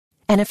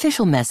An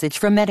official message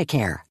from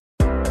Medicare.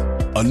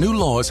 A new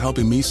law is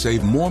helping me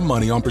save more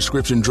money on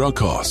prescription drug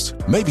costs.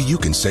 Maybe you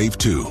can save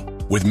too.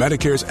 With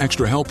Medicare's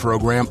Extra Help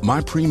program,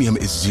 my premium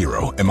is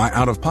zero and my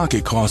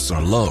out-of-pocket costs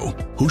are low.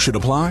 Who should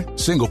apply?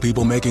 Single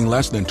people making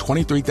less than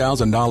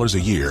 $23,000 a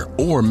year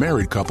or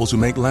married couples who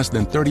make less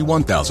than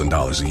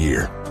 $31,000 a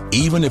year.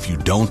 Even if you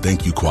don't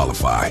think you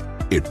qualify,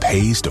 it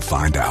pays to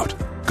find out.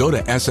 Go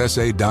to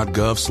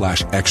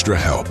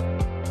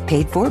ssa.gov/extrahelp.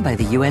 Paid for by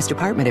the U.S.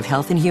 Department of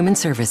Health and Human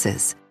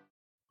Services.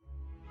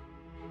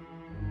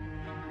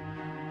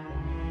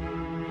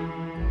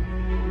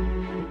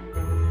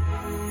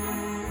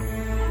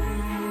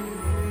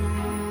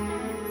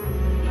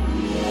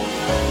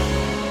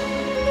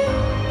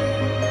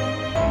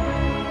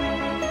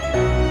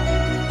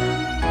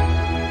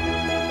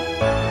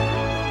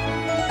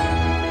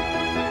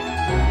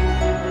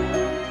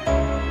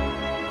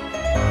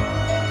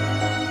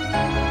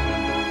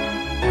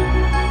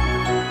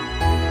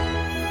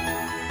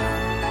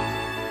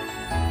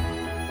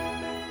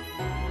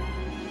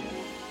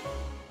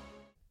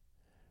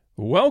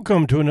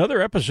 Welcome to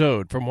another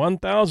episode from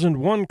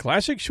 1001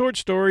 Classic Short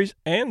Stories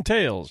and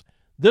Tales,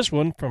 this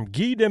one from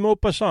Guy de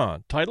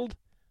Maupassant, titled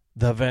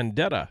The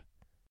Vendetta.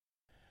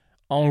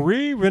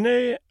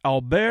 Henri-René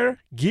Albert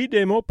Guy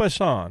de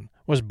Maupassant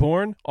was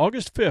born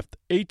August 5,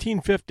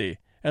 1850,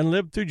 and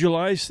lived through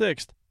July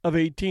 6 of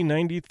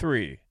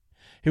 1893.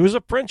 He was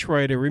a French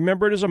writer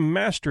remembered as a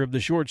master of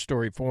the short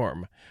story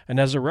form, and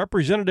as a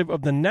representative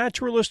of the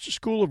naturalist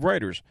school of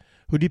writers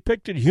who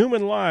depicted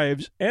human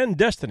lives and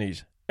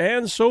destinies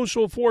and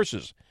social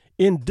forces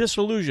in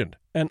disillusioned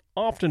and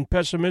often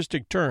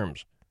pessimistic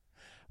terms.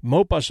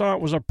 Maupassant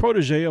was a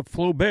protege of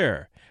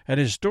Flaubert, and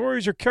his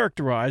stories are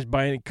characterized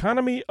by an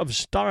economy of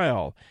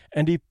style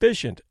and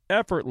efficient,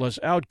 effortless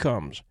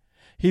outcomes.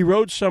 He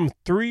wrote some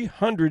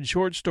 300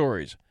 short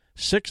stories,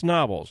 6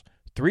 novels,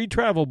 3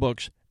 travel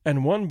books,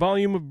 and 1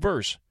 volume of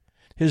verse.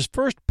 His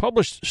first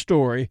published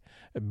story,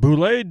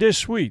 Boulet de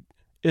Suite,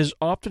 is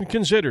often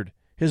considered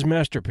his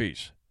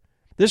masterpiece.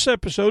 This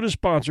episode is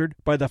sponsored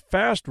by the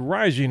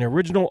fast-rising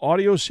original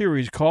audio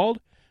series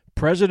called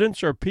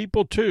Presidents Are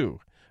People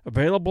Too,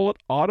 available at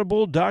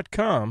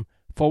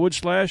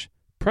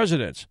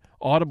audible.com/presidents,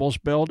 Audible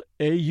spelled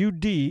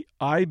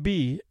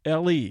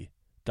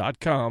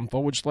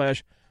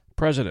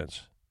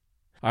audible.com/presidents.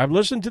 I've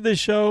listened to this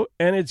show,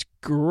 and it's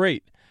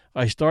great.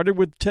 I started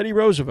with Teddy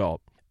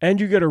Roosevelt,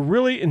 and you get a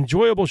really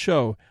enjoyable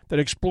show that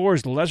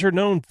explores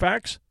lesser-known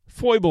facts,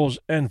 foibles,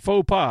 and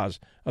faux pas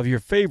of your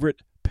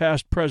favorite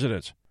past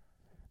presidents.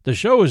 The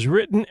show is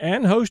written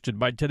and hosted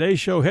by Today's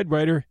Show head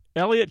writer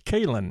Elliott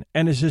Kalan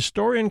and his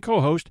historian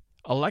co-host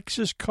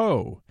Alexis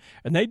Coe,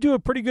 and they do a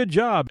pretty good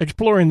job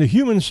exploring the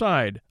human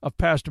side of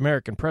past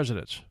American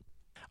presidents.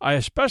 I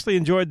especially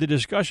enjoyed the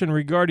discussion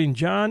regarding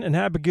John and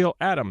Abigail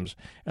Adams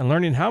and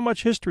learning how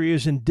much history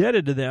is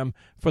indebted to them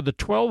for the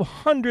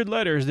 1,200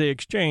 letters they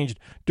exchanged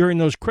during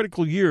those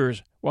critical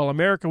years while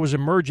America was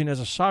emerging as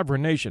a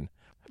sovereign nation.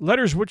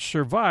 Letters which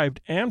survived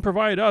and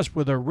provide us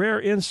with a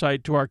rare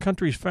insight to our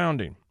country's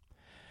founding.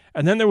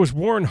 And then there was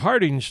Warren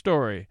Harding's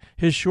story,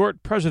 his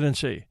short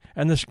presidency,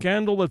 and the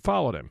scandal that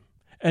followed him.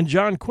 And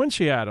John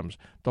Quincy Adams,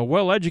 the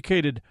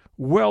well-educated,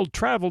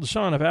 well-traveled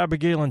son of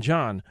Abigail and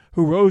John,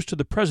 who rose to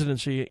the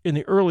presidency in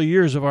the early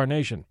years of our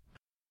nation.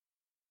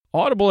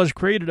 Audible has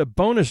created a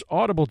bonus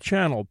Audible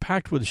channel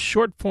packed with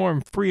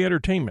short-form free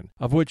entertainment,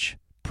 of which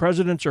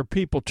Presidents Are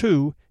People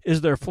Too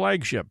is their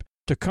flagship,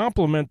 to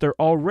complement their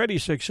already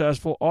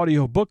successful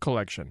audio book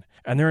collection,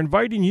 and they're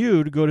inviting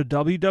you to go to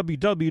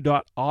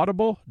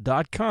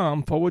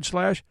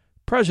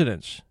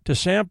www.audible.com/presidents to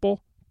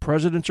sample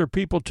Presidents Are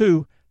People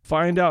Too,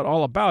 find out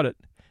all about it,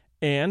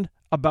 and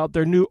about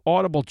their new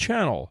Audible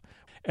channel,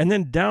 and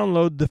then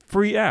download the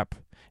free app.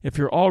 If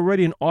you're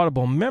already an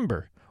Audible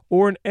member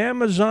or an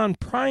Amazon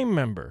Prime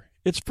member,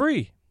 it's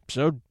free,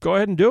 so go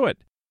ahead and do it.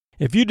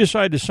 If you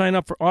decide to sign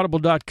up for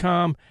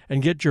Audible.com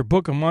and get your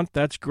book a month,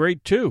 that's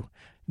great too.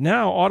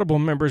 Now Audible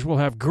members will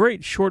have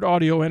great short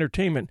audio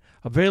entertainment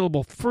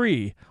available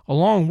free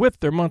along with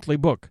their monthly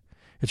book.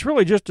 It's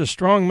really just a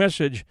strong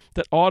message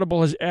that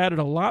Audible has added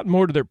a lot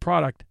more to their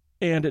product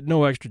and at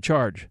no extra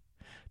charge.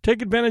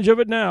 Take advantage of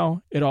it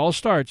now. It all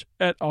starts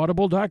at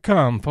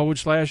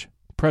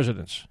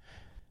audible.com/presidents.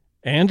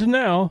 And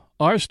now,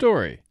 our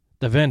story,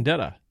 The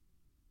Vendetta.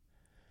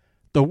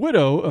 The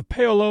widow of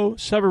Paolo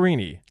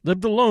Severini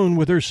lived alone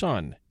with her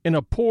son in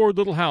a poor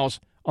little house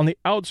on the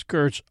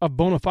outskirts of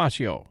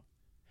Bonifacio.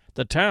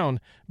 The town,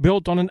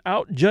 built on an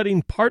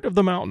out-jutting part of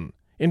the mountain,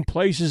 in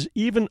places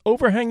even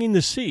overhanging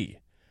the sea,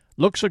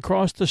 looks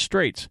across the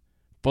straits,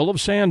 full of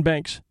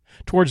sandbanks,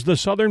 towards the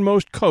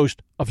southernmost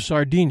coast of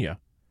Sardinia.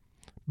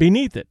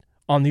 Beneath it,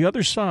 on the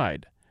other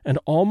side, and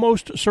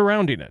almost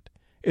surrounding it,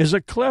 is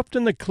a cleft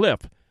in the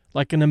cliff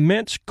like an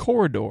immense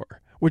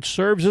corridor which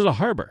serves as a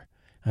harbor,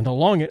 and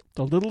along it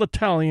the little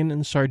Italian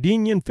and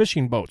Sardinian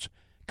fishing boats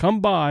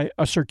come by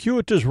a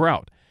circuitous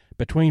route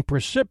between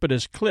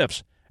precipitous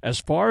cliffs as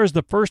far as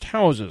the first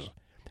houses,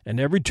 and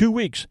every 2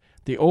 weeks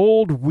the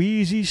old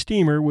wheezy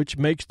steamer which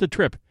makes the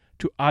trip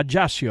to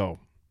Ajaccio.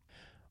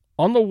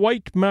 On the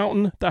white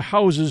mountain the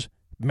houses,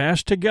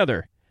 massed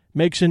together,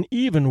 makes an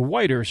even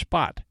whiter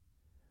spot.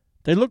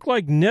 They look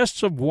like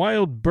nests of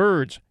wild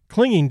birds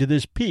clinging to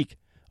this peak,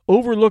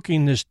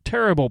 overlooking this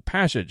terrible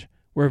passage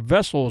where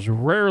vessels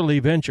rarely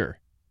venture.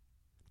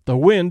 The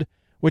wind,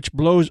 which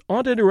blows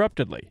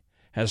uninterruptedly,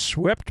 has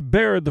swept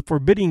bare the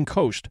forbidding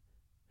coast.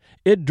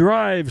 It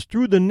drives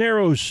through the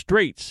narrow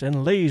straits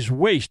and lays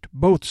waste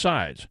both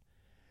sides.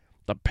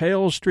 The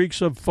pale streaks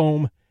of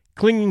foam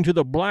clinging to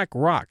the black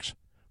rocks,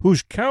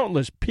 whose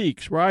countless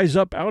peaks rise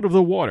up out of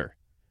the water,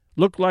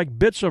 look like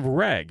bits of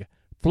rag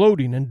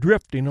floating and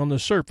drifting on the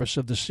surface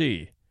of the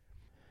sea.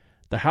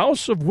 The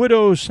house of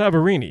Widow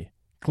Savarini,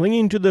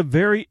 clinging to the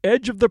very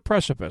edge of the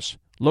precipice,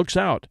 looks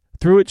out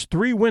through its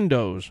 3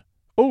 windows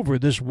over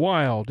this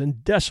wild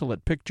and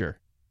desolate picture.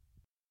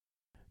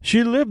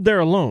 She lived there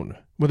alone,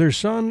 with her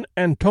son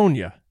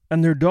Antonia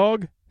and their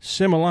dog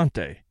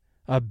Similante,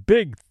 a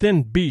big,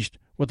 thin beast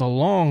with a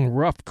long,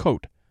 rough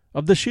coat,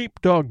 of the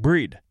sheepdog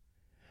breed.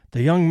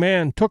 The young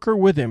man took her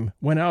with him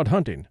when out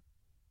hunting.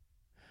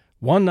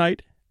 One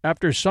night,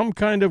 after some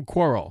kind of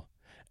quarrel,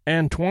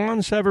 Antoine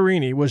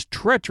Savarini was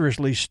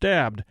treacherously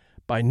stabbed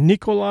by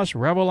Nicolas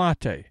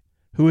Ravolate,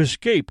 who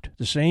escaped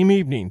the same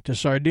evening to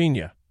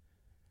Sardinia.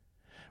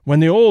 When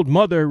the old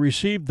mother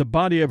received the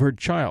body of her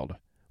child,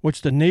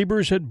 which the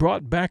neighbors had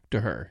brought back to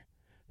her,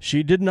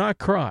 she did not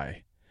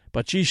cry,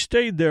 but she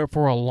stayed there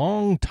for a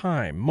long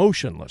time,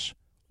 motionless,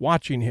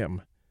 watching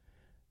him.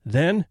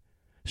 Then,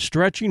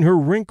 stretching her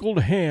wrinkled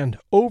hand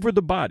over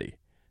the body,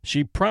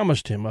 she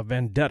promised him a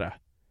vendetta.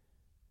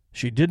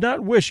 She did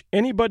not wish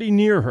anybody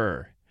near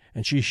her,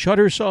 and she shut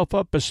herself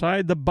up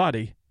beside the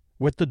body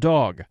with the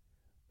dog,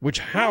 which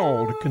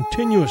howled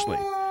continuously,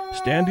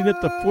 standing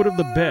at the foot of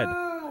the bed,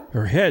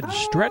 her head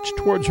stretched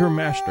towards her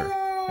master,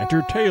 and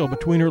her tail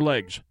between her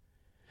legs.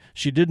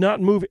 She did not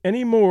move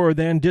any more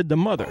than did the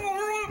mother,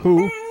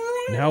 who,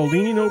 now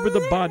leaning over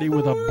the body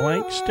with a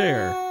blank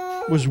stare,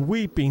 was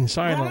weeping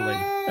silently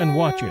and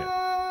watching it.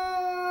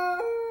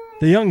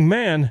 The young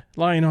man,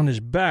 lying on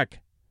his back,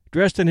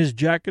 dressed in his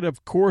jacket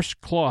of coarse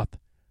cloth,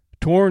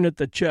 torn at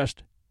the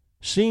chest,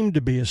 seemed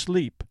to be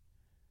asleep.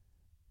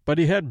 But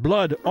he had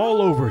blood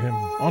all over him,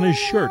 on his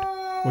shirt,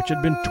 which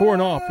had been torn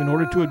off in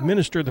order to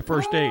administer the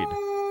first aid,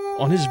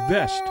 on his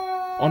vest,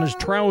 on his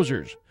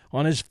trousers,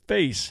 on his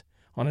face,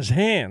 on his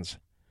hands.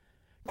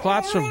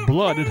 Clots of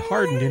blood had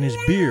hardened in his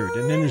beard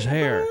and in his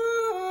hair.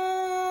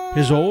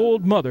 His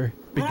old mother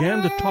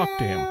began to talk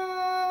to him.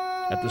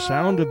 At the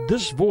sound of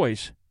this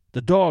voice,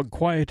 the dog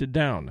quieted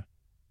down.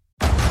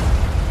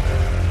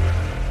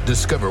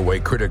 Discover why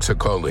critics are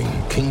calling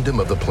Kingdom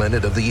of the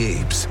Planet of the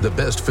Apes the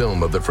best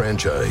film of the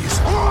franchise.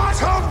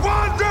 What a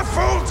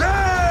wonderful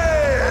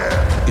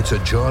day! It's a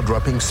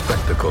jaw-dropping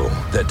spectacle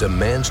that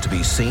demands to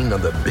be seen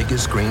on the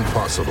biggest screen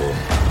possible.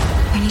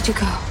 We need to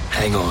go.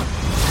 Hang on.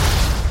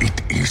 It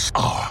is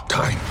our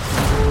time.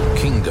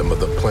 Kingdom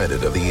of the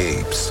Planet of the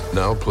Apes.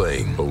 Now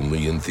playing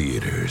only in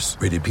theaters.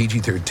 Rated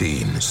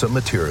PG-13. Some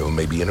material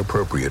may be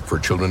inappropriate for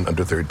children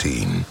under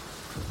 13.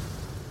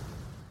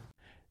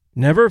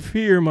 Never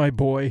fear, my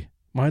boy,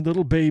 my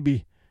little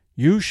baby.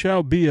 You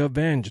shall be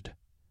avenged.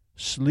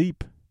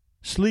 Sleep,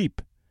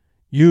 sleep.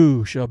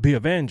 You shall be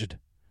avenged.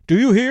 Do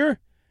you hear?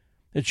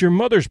 It's your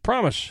mother's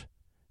promise,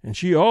 and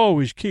she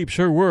always keeps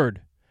her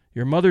word.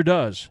 Your mother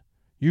does.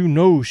 You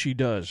know she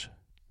does.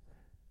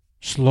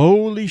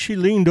 Slowly she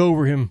leaned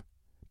over him,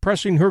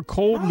 pressing her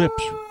cold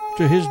lips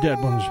to his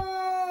dead ones.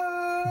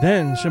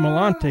 Then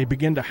Similante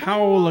began to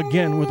howl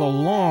again with a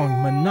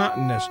long,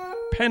 monotonous,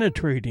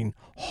 penetrating,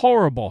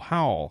 horrible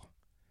howl.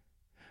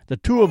 The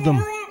two of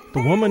them,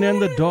 the woman and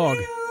the dog,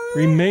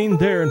 remained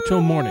there until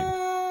morning.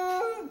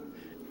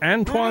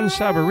 Antoine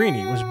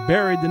Savarini was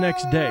buried the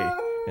next day,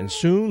 and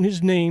soon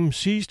his name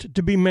ceased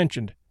to be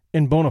mentioned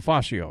in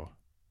Bonifacio.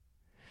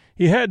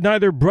 He had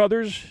neither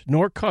brothers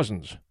nor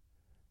cousins.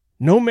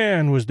 No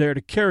man was there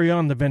to carry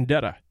on the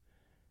vendetta.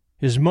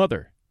 His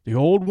mother, the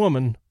old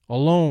woman,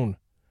 alone,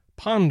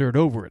 pondered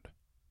over it.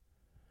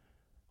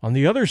 On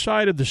the other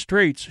side of the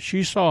straits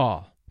she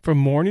saw, from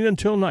morning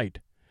until night,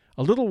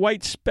 a little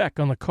white speck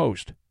on the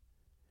coast.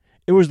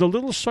 It was the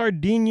little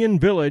Sardinian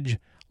village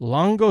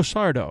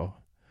Langosardo,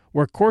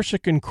 where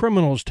Corsican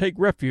criminals take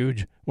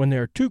refuge when they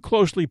are too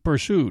closely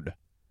pursued.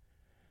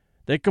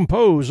 They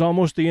compose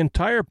almost the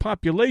entire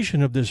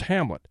population of this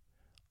hamlet,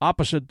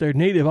 opposite their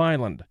native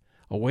island,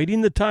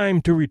 awaiting the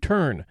time to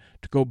return,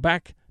 to go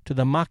back to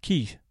the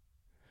Maquis.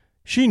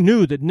 She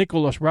knew that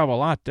Nicolas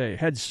Ravolate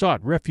had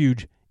sought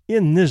refuge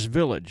in this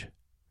village.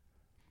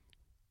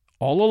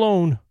 All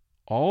alone,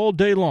 all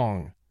day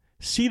long,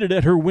 seated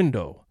at her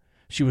window,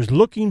 she was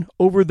looking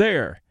over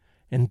there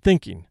and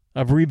thinking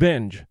of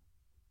revenge.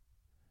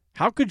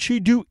 How could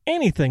she do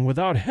anything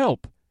without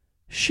help?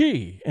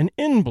 She, an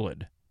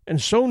invalid,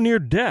 and so near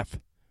death.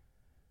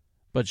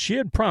 But she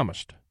had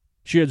promised.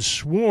 She had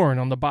sworn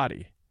on the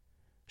body.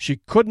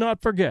 She could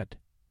not forget.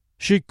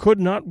 She could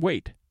not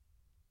wait.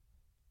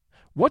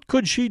 What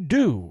could she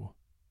do?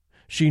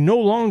 She no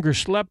longer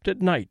slept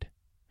at night.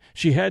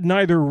 She had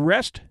neither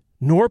rest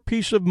nor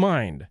peace of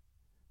mind.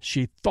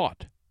 She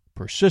thought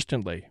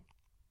persistently.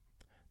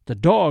 The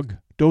dog,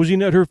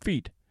 dozing at her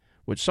feet,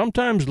 would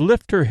sometimes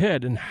lift her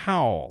head and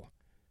howl.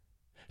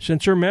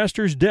 Since her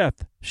master's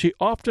death, she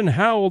often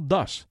howled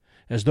thus,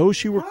 as though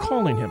she were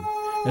calling him,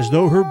 as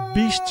though her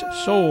beast's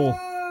soul,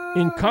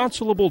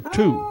 inconsolable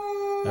too,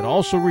 had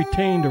also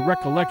retained a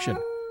recollection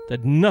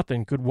that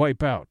nothing could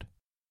wipe out.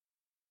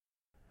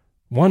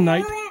 One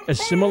night, as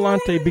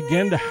Similante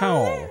began to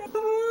howl,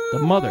 the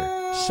mother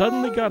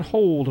suddenly got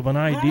hold of an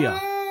idea,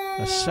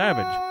 a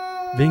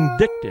savage,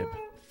 vindictive,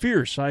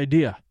 fierce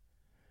idea.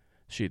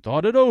 She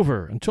thought it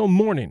over until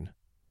morning.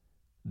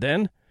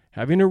 Then,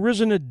 having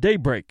arisen at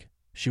daybreak,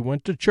 she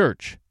went to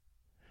church.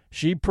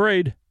 She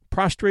prayed,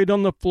 prostrate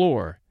on the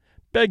floor,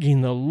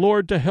 begging the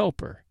Lord to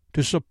help her,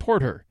 to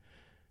support her,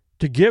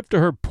 to give to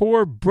her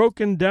poor,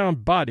 broken-down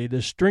body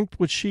the strength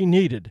which she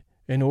needed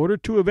in order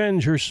to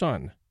avenge her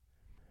son.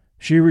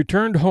 She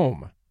returned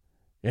home.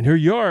 In her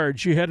yard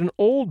she had an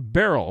old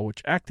barrel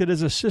which acted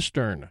as a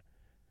cistern.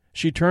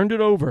 She turned it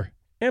over,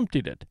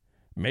 emptied it,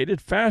 made it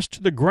fast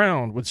to the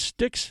ground with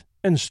sticks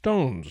and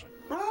stones.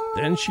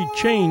 Then she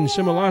chained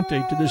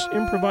Similante to this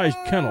improvised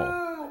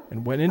kennel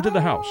and went into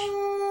the house.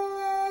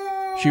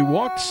 She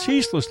walked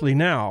ceaselessly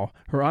now,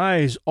 her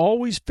eyes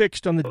always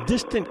fixed on the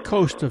distant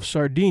coast of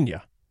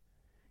Sardinia.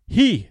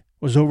 He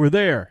was over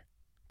there,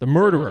 the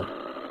murderer.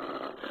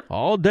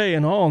 All day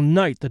and all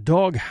night the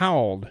dog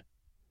howled.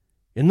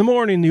 In the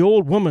morning the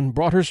old woman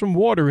brought her some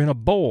water in a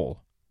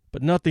bowl,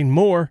 but nothing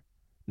more,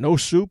 no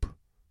soup,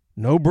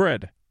 no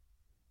bread.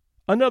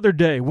 Another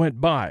day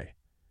went by.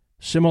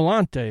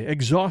 Similante,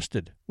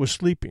 exhausted, was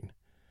sleeping.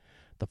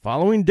 The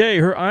following day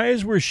her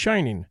eyes were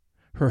shining,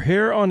 her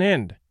hair on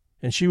end,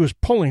 and she was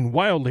pulling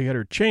wildly at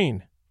her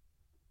chain.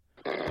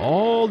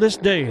 All this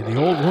day the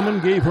old woman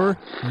gave her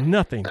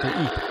nothing to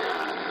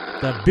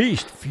eat. The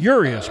beast,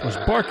 furious, was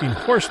barking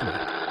hoarsely.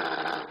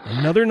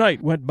 Another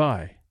night went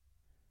by.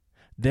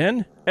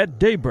 Then, at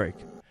daybreak,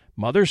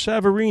 Mother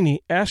Savarini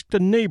asked a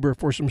neighbor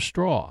for some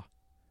straw.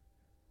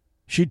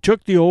 She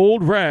took the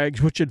old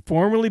rags which had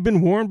formerly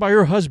been worn by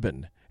her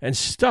husband and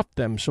stuffed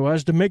them so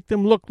as to make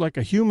them look like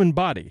a human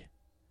body.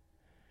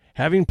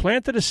 Having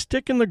planted a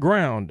stick in the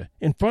ground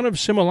in front of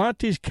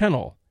Similante's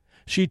kennel,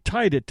 she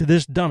tied it to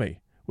this dummy,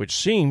 which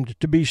seemed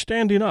to be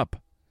standing up.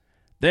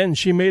 Then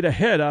she made a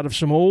head out of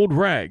some old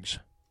rags.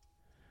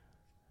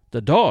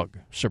 The dog,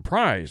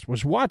 surprised,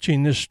 was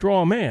watching this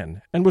straw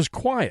man, and was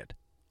quiet,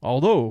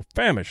 although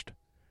famished.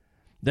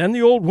 Then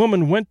the old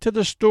woman went to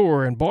the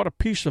store and bought a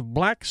piece of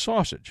black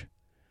sausage.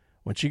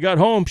 When she got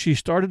home, she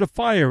started a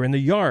fire in the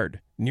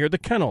yard near the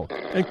kennel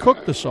and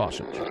cooked the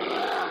sausage.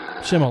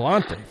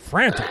 Similante,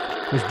 frantic,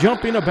 was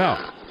jumping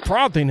about,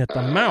 frothing at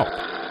the mouth,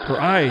 her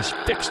eyes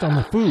fixed on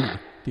the food,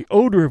 the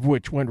odor of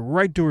which went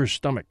right to her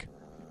stomach.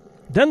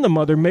 Then the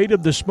mother made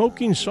of the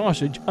smoking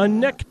sausage a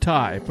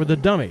necktie for the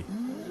dummy.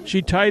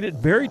 She tied it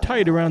very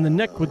tight around the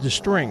neck with the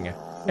string,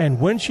 and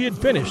when she had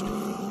finished,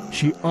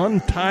 she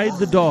untied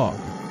the dog.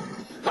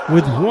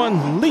 With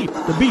one leap,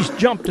 the beast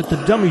jumped at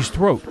the dummy's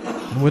throat,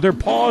 and with her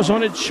paws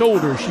on its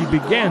shoulder, she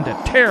began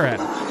to tear at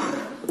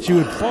it. She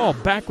would fall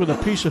back with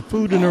a piece of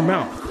food in her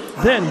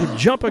mouth, then would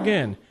jump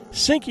again,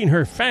 sinking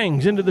her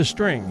fangs into the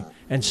string,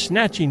 and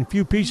snatching a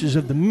few pieces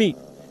of the meat,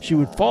 she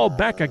would fall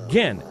back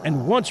again,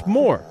 and once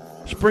more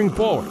spring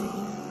forward.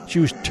 She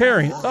was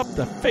tearing up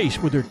the face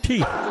with her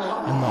teeth,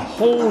 and the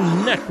whole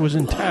neck was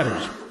in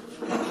tatters.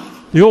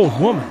 The old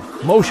woman,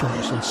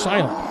 motionless and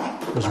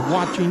silent, was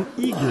watching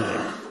eagerly.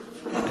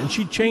 And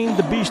she chained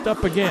the beast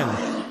up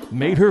again,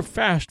 made her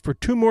fast for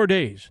 2 more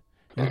days,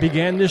 and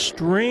began this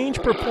strange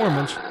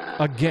performance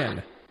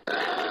again.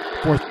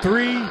 For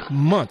 3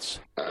 months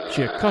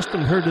she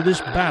accustomed her to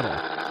this battle,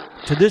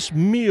 to this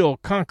meal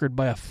conquered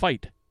by a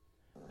fight.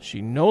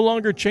 She no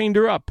longer chained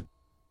her up,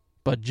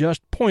 but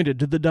just pointed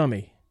to the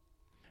dummy.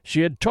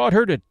 She had taught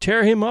her to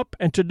tear him up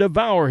and to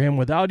devour him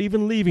without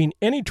even leaving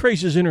any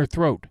traces in her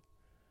throat.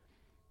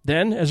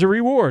 Then, as a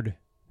reward,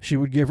 she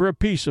would give her a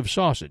piece of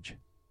sausage.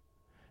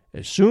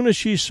 As soon as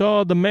she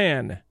saw the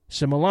man,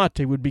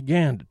 Similante would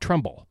begin to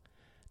tremble.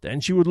 Then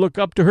she would look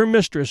up to her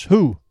mistress,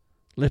 who,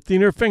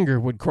 lifting her finger,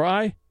 would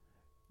cry,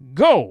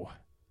 "Go!"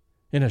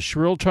 in a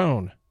shrill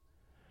tone.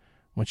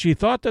 When she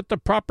thought that the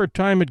proper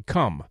time had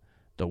come,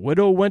 the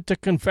widow went to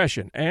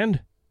confession,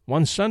 and,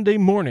 one Sunday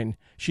morning,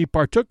 she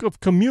partook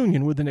of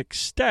communion with an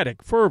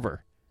ecstatic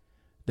fervor.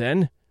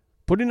 Then,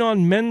 putting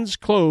on men's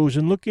clothes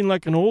and looking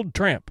like an old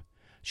tramp,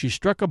 she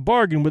struck a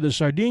bargain with a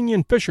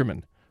Sardinian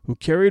fisherman, who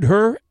carried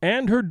her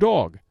and her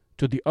dog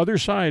to the other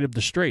side of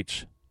the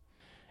straits.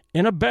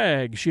 In a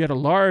bag she had a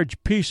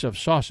large piece of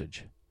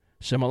sausage.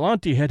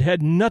 Similante had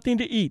had nothing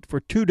to eat for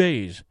 2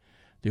 days.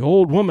 The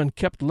old woman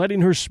kept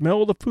letting her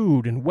smell the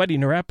food and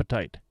whetting her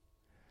appetite.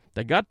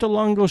 They got to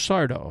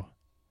Longosardo.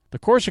 The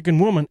Corsican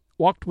woman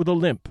walked with a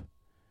limp.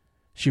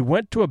 She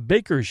went to a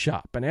baker's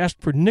shop and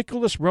asked for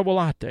Nicholas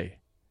Revolate.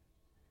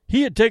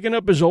 He had taken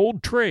up his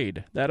old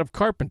trade, that of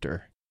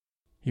carpenter.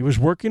 He was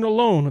working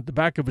alone at the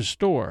back of his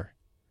store.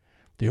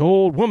 The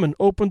old woman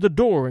opened the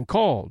door and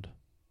called,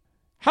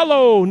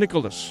 "Hello,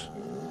 Nicholas."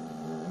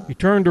 He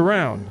turned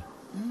around.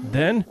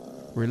 Then,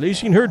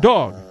 Releasing her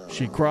dog,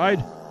 she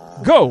cried,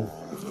 "Go!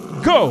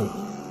 Go!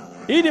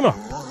 Eat him up!"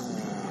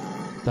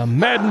 The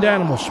maddened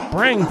animal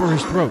sprang for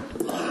his throat.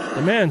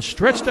 The man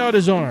stretched out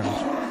his arms,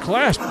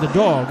 clasped the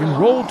dog, and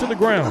rolled to the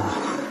ground.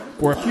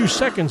 For a few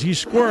seconds he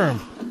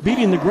squirmed,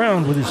 beating the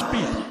ground with his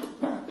feet.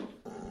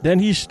 Then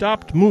he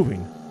stopped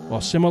moving, while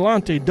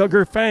Similante dug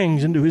her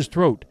fangs into his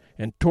throat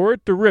and tore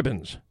it to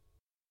ribbons.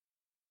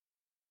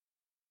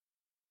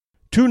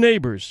 Two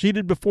neighbors,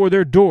 seated before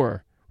their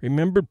door,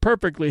 remembered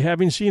perfectly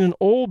having seen an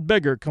old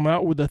beggar come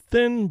out with a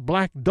thin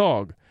black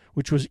dog,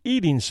 which was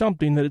eating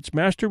something that its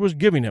master was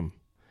giving him.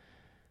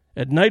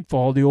 At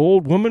nightfall the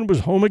old woman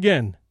was home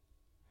again.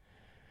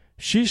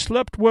 She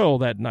slept well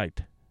that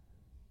night.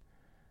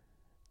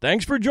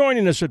 Thanks for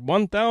joining us at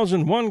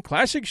 1001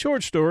 Classic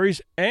Short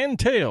Stories and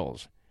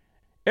Tales.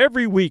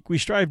 Every week we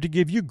strive to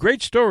give you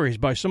great stories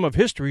by some of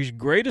history's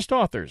greatest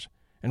authors,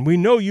 and we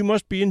know you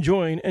must be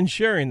enjoying and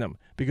sharing them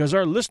because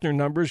our listener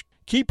numbers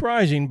keep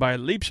rising by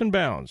leaps and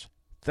bounds.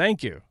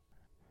 Thank you.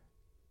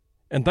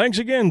 And thanks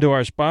again to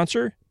our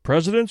sponsor,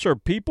 Presidents Are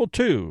People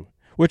Too,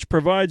 which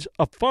provides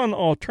a fun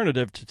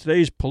alternative to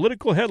today's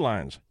political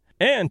headlines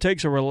and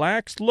takes a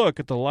relaxed look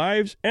at the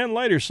lives and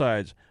lighter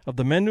sides of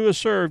the men who have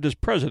served as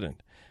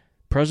president.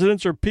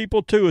 Presidents Are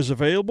People Too is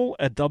available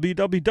at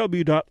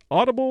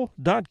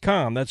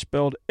www.audible.com. That's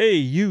spelled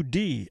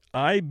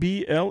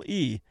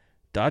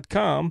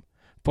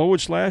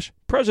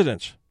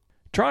audible.com/presidents.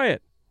 Try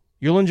it.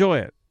 You'll enjoy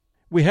it.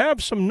 We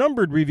have some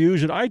numbered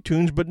reviews at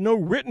iTunes, but no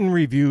written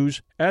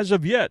reviews as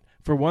of yet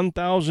for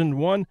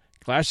 1001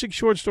 Classic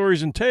Short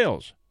Stories and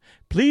Tales.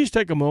 Please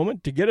take a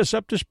moment to get us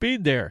up to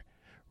speed there.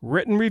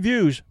 Written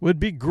reviews would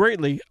be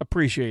greatly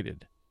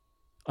appreciated.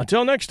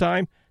 Until next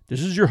time,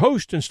 this is your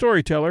host and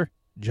storyteller,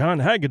 John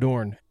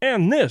Hagedorn,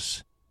 and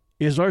this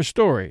is our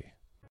story.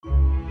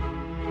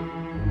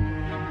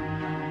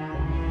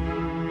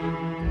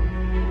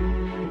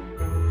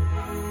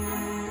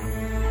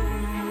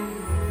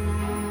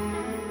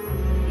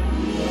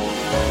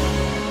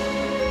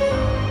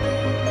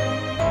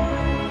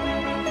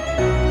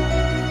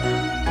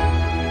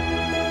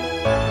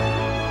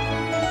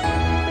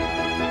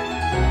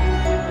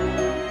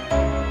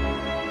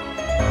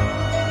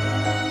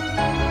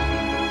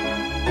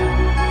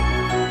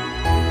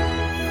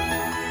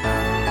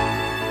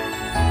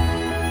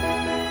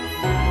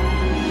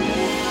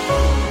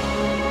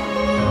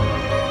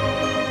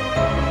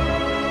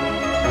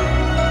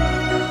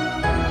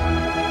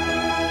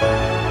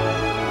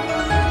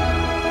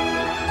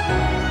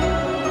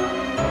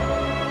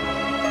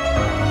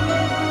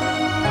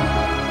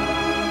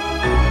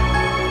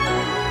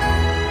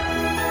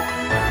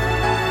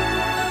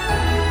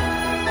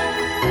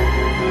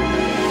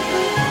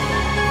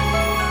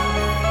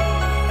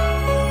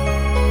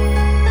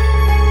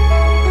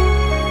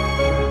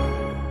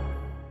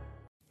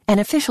 An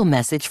official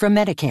message from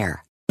Medicare.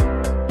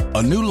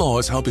 A new law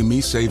is helping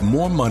me save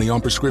more money on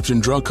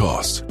prescription drug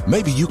costs.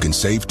 Maybe you can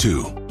save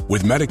too.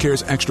 With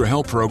Medicare's Extra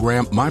Help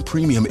program, my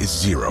premium is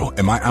zero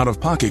and my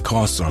out-of-pocket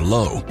costs are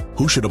low.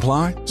 Who should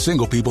apply?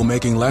 Single people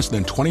making less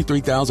than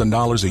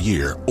 $23,000 a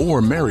year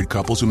or married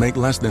couples who make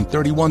less than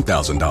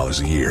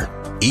 $31,000 a year.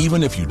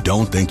 Even if you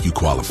don't think you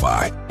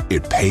qualify,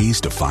 it pays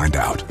to find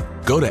out.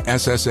 Go to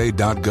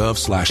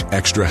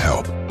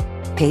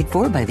ssa.gov/extrahelp. Paid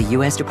for by the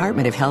U.S.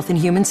 Department of Health and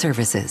Human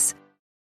Services.